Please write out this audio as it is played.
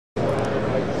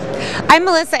I'm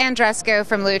Melissa Andresco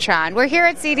from Lutron. We're here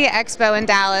at CEDIA Expo in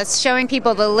Dallas showing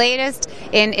people the latest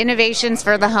in innovations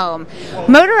for the home.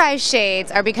 Motorized shades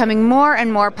are becoming more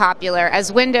and more popular as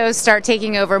windows start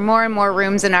taking over more and more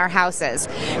rooms in our houses.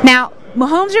 Now,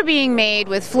 homes are being made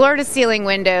with floor-to-ceiling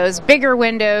windows, bigger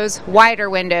windows, wider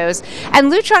windows,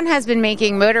 and Lutron has been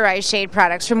making motorized shade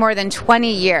products for more than 20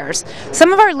 years.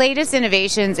 Some of our latest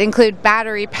innovations include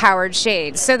battery-powered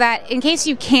shades, so that in case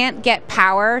you can't get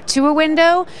power to a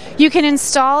window, you can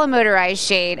install a motorized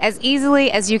shade as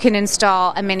easily as you can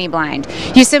install a mini blind.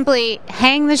 You simply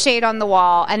hang the shade on the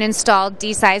wall and install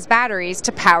D-size batteries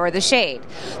to power the shade.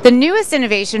 The newest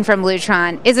innovation from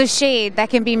Lutron is a shade that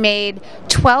can be made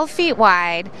 12 feet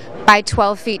wide by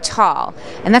 12 feet tall,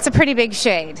 and that's a pretty big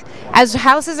shade. As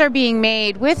houses are being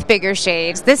made with bigger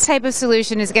shades, this type of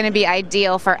solution is going to be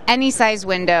ideal for any size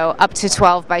window up to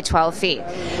 12 by 12 feet.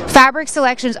 Fabric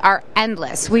selections are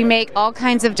endless. We make all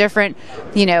kinds of different,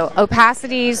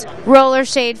 opacities, roller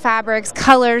shade fabrics,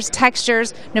 colors,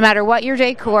 textures. No matter what your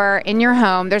decor in your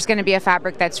home, there's going to be a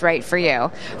fabric that's right for you.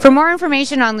 For more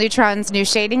information on Lutron's new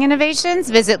shading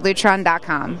innovations, visit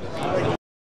lutron.com.